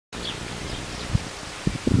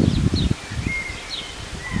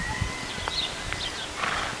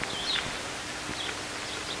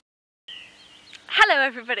Hello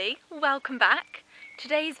everybody, welcome back.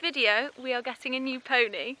 Today's video we are getting a new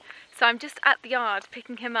pony, so I'm just at the yard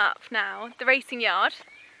picking him up now, the racing yard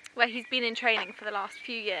where he's been in training for the last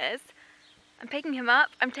few years. I'm picking him up,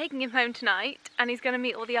 I'm taking him home tonight and he's going to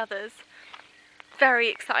meet all the others. Very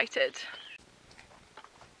excited.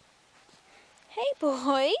 Hey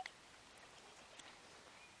boy!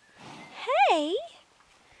 Hey!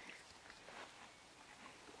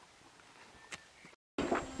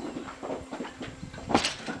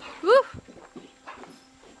 Woo!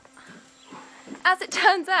 As it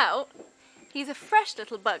turns out, he's a fresh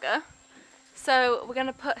little bugger, so we're going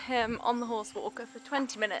to put him on the horse walker for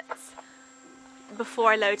 20 minutes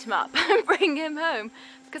before I load him up and bring him home,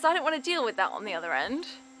 because I don't want to deal with that on the other end.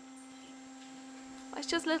 It's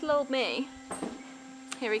just little old me.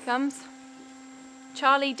 Here he comes.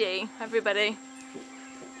 Charlie D, everybody.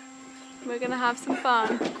 We're going to have some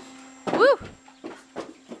fun. Woo!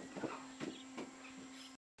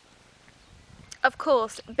 Of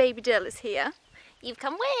course, baby Dill is here. You've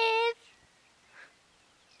come with!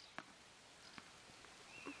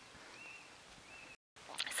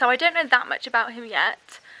 So I don't know that much about him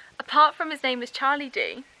yet, apart from his name is Charlie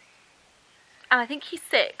D. And I think he's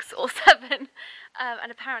 6 or 7.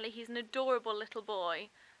 And apparently he's an adorable little boy.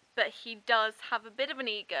 But he does have a bit of an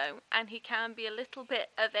ego, and he can be a little bit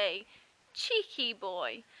of a cheeky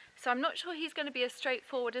boy. So I'm not sure he's going to be as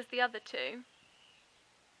straightforward as the other two.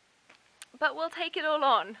 But we'll take it all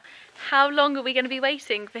on. How long are we going to be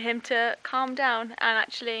waiting for him to calm down and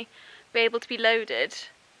actually be able to be loaded?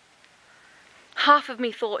 Half of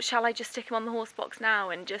me thought, shall I just stick him on the horse box now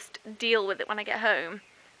and just deal with it when I get home?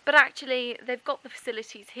 But actually, they've got the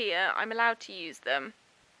facilities here. I'm allowed to use them.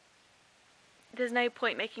 There's no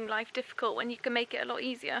point making life difficult when you can make it a lot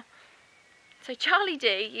easier. So Charlie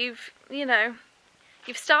D, you've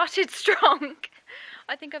started strong.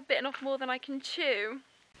 I think I've bitten off more than I can chew.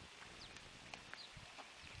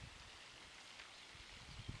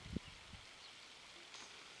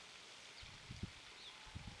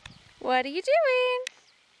 What are you doing?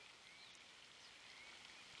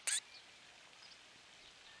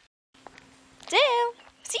 Dill,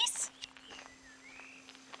 cease.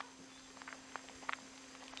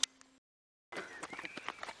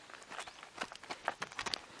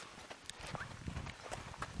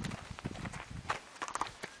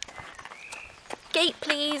 Gate,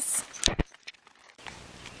 please.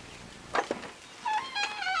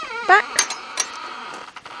 Back.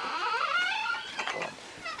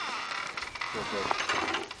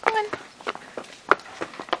 Come on.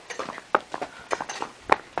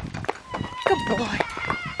 Good boy.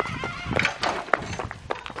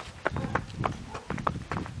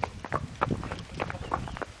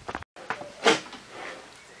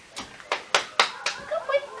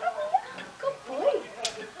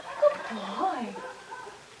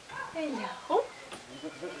 Hello.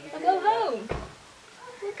 We'll go home.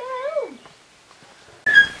 We'll go home.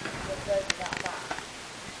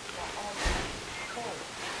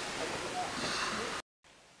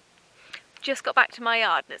 Just got back to my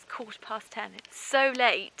yard and it's 10:15. It's so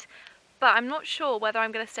late, but I'm not sure whether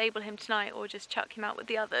I'm going to stable him tonight or just chuck him out with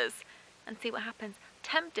the others and see what happens.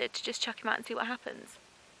 Tempted to just chuck him out and see what happens.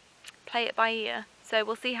 Play it by ear. So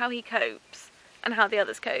we'll see how he copes and how the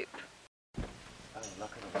others cope. Oh,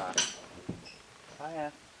 look at that.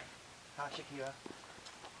 Hiya. Hi, Shakira.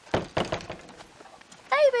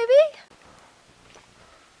 Hey, baby.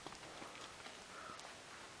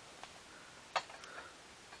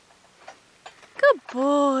 Good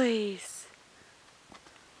boys.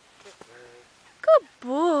 Good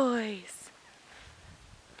boys.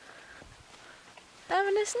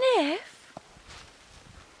 Having a sniff?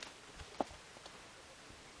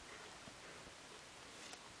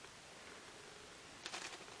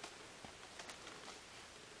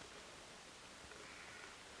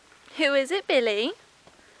 Who is it, Billy?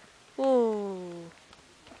 Whoa.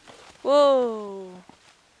 Whoa.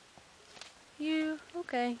 You,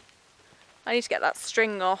 okay. I need to get that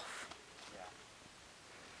string off.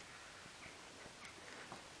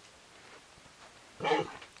 Yeah.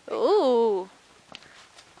 Ooh.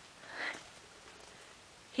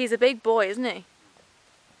 He's a big boy, isn't he?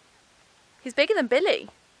 He's bigger than Billy.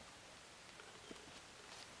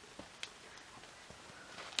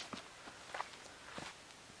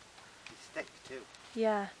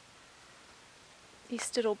 Yeah, he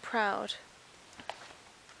stood all proud.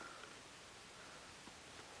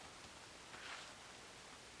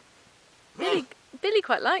 Billy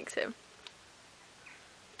quite likes him.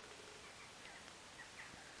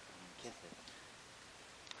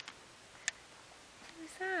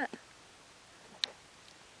 Who's that?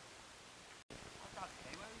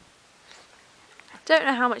 Don't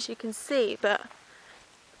know how much you can see, but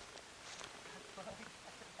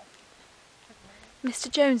Mr.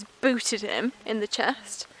 Jones booted him in the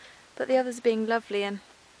chest, but the others are being lovely, and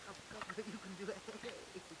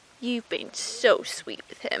you've been so sweet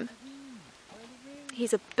with him.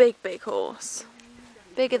 He's a big, big horse.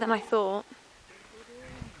 Bigger than I thought.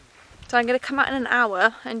 So I'm going to come out in an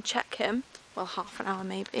hour and check him. Well, half an hour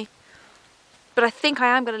maybe. But I think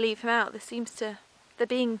I am going to leave him out. They're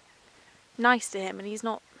being nice to him and he's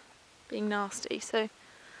not being nasty. So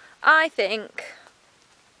I think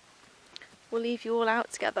we'll leave you all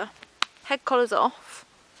out together. Head collar's off.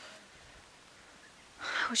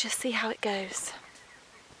 We'll just see how it goes.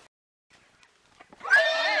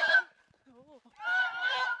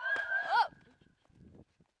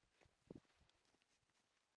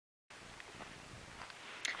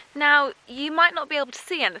 Now, you might not be able to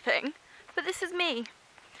see anything, but this is me,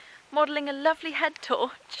 modelling a lovely head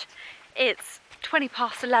torch. It's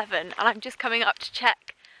 11:20 and I'm just coming up to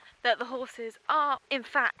check that the horses are, in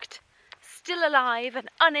fact, still alive and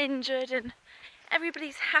uninjured and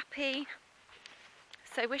everybody's happy.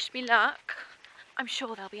 So wish me luck. I'm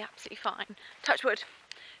sure they'll be absolutely fine. Touch wood.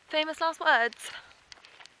 Famous last words.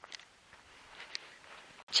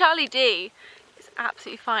 Charlie D is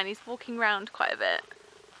absolutely fine. He's walking around quite a bit.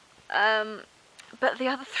 But the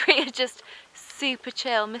other three are just super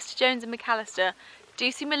chill. Mr. Jones and McAlester do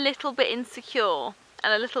seem a little bit insecure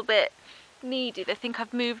and a little bit needy. They think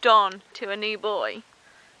I've moved on to a new boy.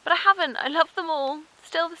 But I haven't. I love them all.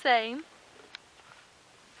 Still the same.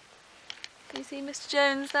 Can you see Mr.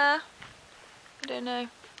 Jones there? I don't know.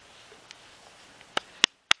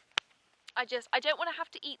 I don't want to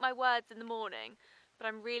have to eat my words in the morning, but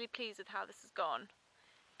I'm really pleased with how this has gone.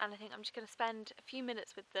 And I think I'm just going to spend a few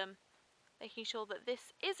minutes with them, making sure that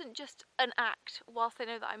this isn't just an act whilst they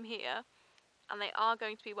know that I'm here, and they are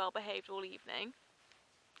going to be well behaved all evening,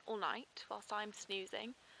 all night, whilst I'm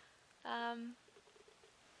snoozing.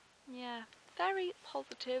 Yeah, very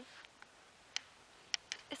positive.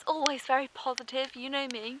 It's always very positive, you know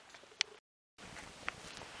me.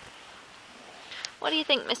 What do you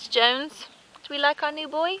think, Mr. Jones? Do we like our new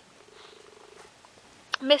boy?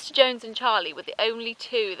 Mr. Jones and Charlie were the only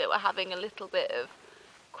two that were having a little bit of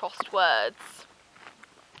crossed words.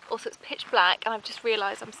 Also, it's pitch black and I've just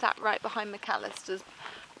realised I'm sat right behind McAllister's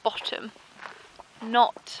bottom.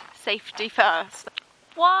 Not safety first.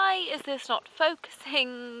 Why is this not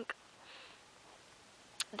focusing?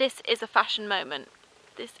 This is a fashion moment.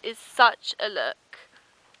 This is such a look.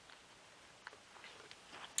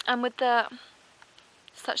 And with the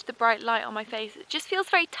bright light on my face, it just feels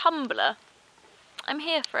very Tumblr. I'm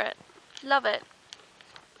here for it. Love it.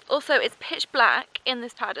 Also, it's pitch black in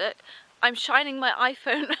this paddock. I'm shining my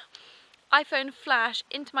iPhone flash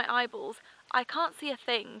into my eyeballs. I can't see a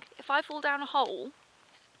thing. If I fall down a hole,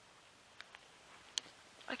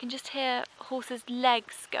 I can just hear horses'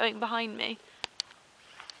 legs going behind me.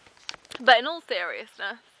 But in all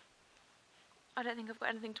seriousness, I don't think I've got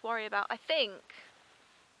anything to worry about. I think,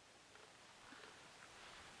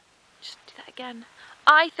 just do that again.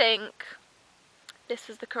 I think this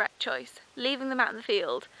was the correct choice. Leaving them out in the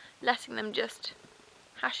field, letting them just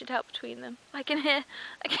hash it out between them. I can hear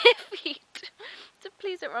feet. So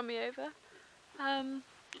please don't run me over.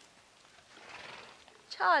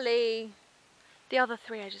 Charlie. The other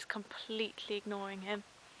three are just completely ignoring him.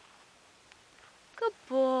 Good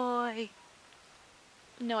boy.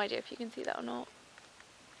 No idea if you can see that or not.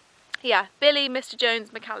 Yeah, Billy, Mr.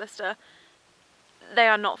 Jones, McAlester, they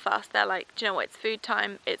are not fast. They're like, do you know what, it's food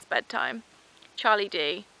time, it's bedtime. Charlie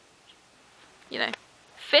D, you know,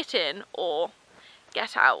 fit in or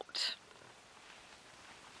get out.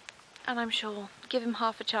 And I'm sure, give him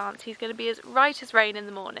half a chance, he's going to be as right as rain in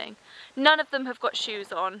the morning. None of them have got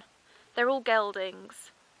shoes on. They're all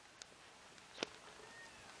geldings.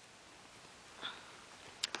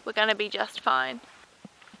 We're going to be just fine.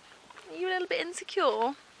 Are you a little bit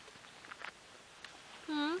insecure?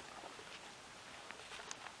 Hmm?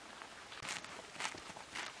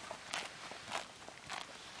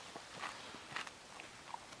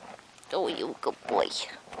 Oh, you good boy.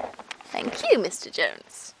 Thank you, Mr.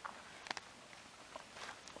 Jones.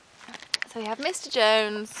 So we have Mr.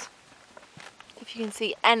 Jones, if you can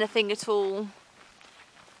see anything at all.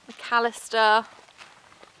 McAlester.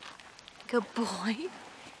 Good boy.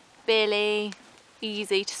 Billy.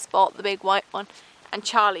 Easy to spot, the big white one. And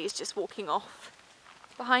Charlie is just walking off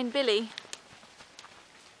behind Billy.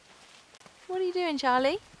 What are you doing,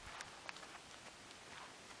 Charlie?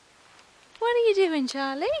 What are you doing,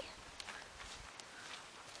 Charlie?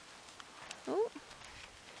 Oh,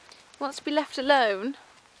 wants to be left alone.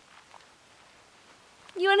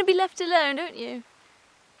 You want to be left alone, don't you?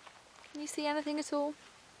 Can you see anything at all?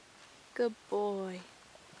 Good boy.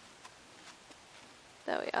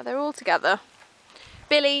 There we are, they're all together.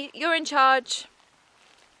 Billy, you're in charge.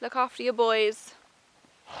 Look after your boys.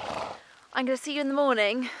 I'm going to see you in the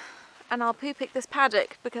morning and I'll poo pick this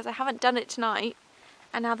paddock because I haven't done it tonight.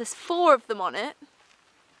 And now there's 4 of them on it.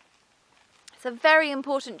 It's a very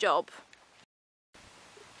important job.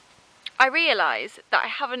 I realise that I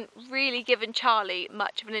haven't really given Charlie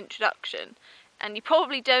much of an introduction, and you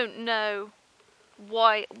probably don't know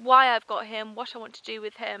why I've got him, what I want to do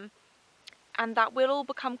with him, and that will all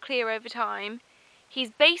become clear over time. He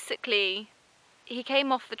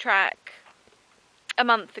came off the track a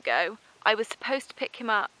month ago. I was supposed to pick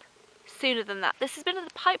him up sooner than that. This has been in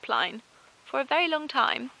the pipeline for a very long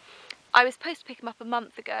time. I was supposed to pick him up a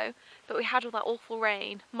month ago, but we had all that awful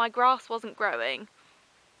rain. My grass wasn't growing,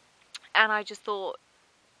 and I just thought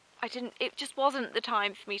it just wasn't the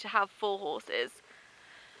time for me to have 4 horses.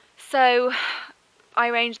 So I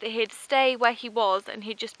arranged that he'd stay where he was and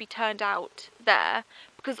he'd just be turned out there,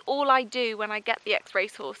 because all I do when I get the Ex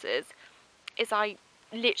Racehorses is I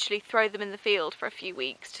literally throw them in the field for a few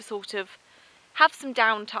weeks to sort of have some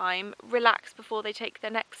downtime, relax before they take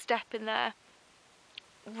their next step in their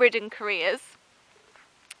ridden careers.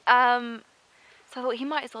 So I thought he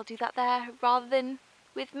might as well do that there rather than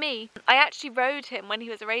with me. I actually rode him when he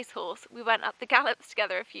was a racehorse. We went up the gallops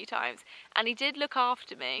together a few times and he did look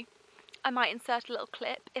after me. I might insert a little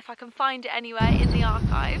clip if I can find it anywhere in the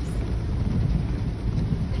archives.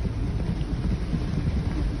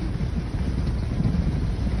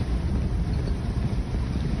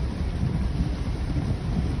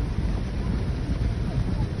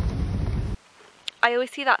 I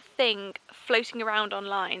always see that thing floating around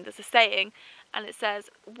online. There's a saying and it says,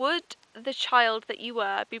 "Would the child that you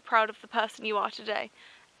were be proud of the person you are today?"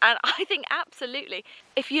 And I think absolutely.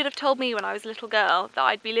 If you'd have told me when I was a little girl that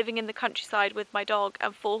I'd be living in the countryside with my dog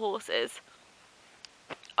and 4 horses,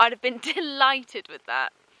 I'd have been delighted with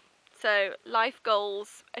that. So life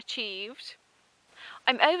goals achieved.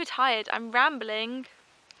 I'm overtired, I'm rambling.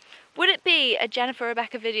 Would it be a Jennifer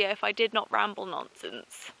Rebecca video if I did not ramble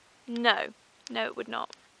nonsense? No. No, it would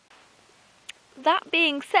not. That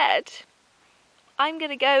being said, I'm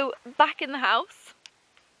going to go back in the house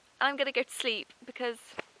and I'm going to go to sleep because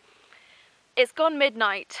it's gone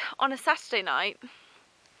midnight on a Saturday night.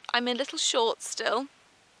 I'm in little shorts still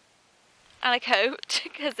and a coat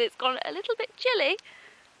because it's gone a little bit chilly.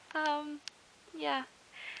 Yeah.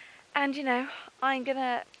 And you know, I'm going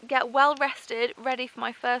to get well rested, ready for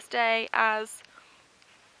my first day as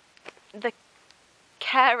the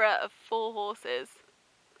carer of 4 horses.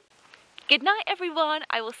 Good night everyone,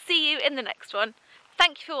 I will see you in the next one.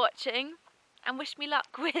 Thank you for watching and wish me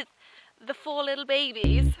luck with the 4 little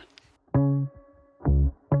babies.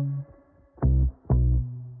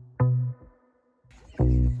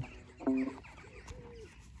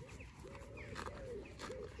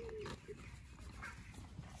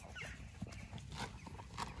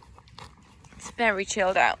 It's very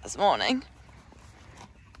chilled out this morning.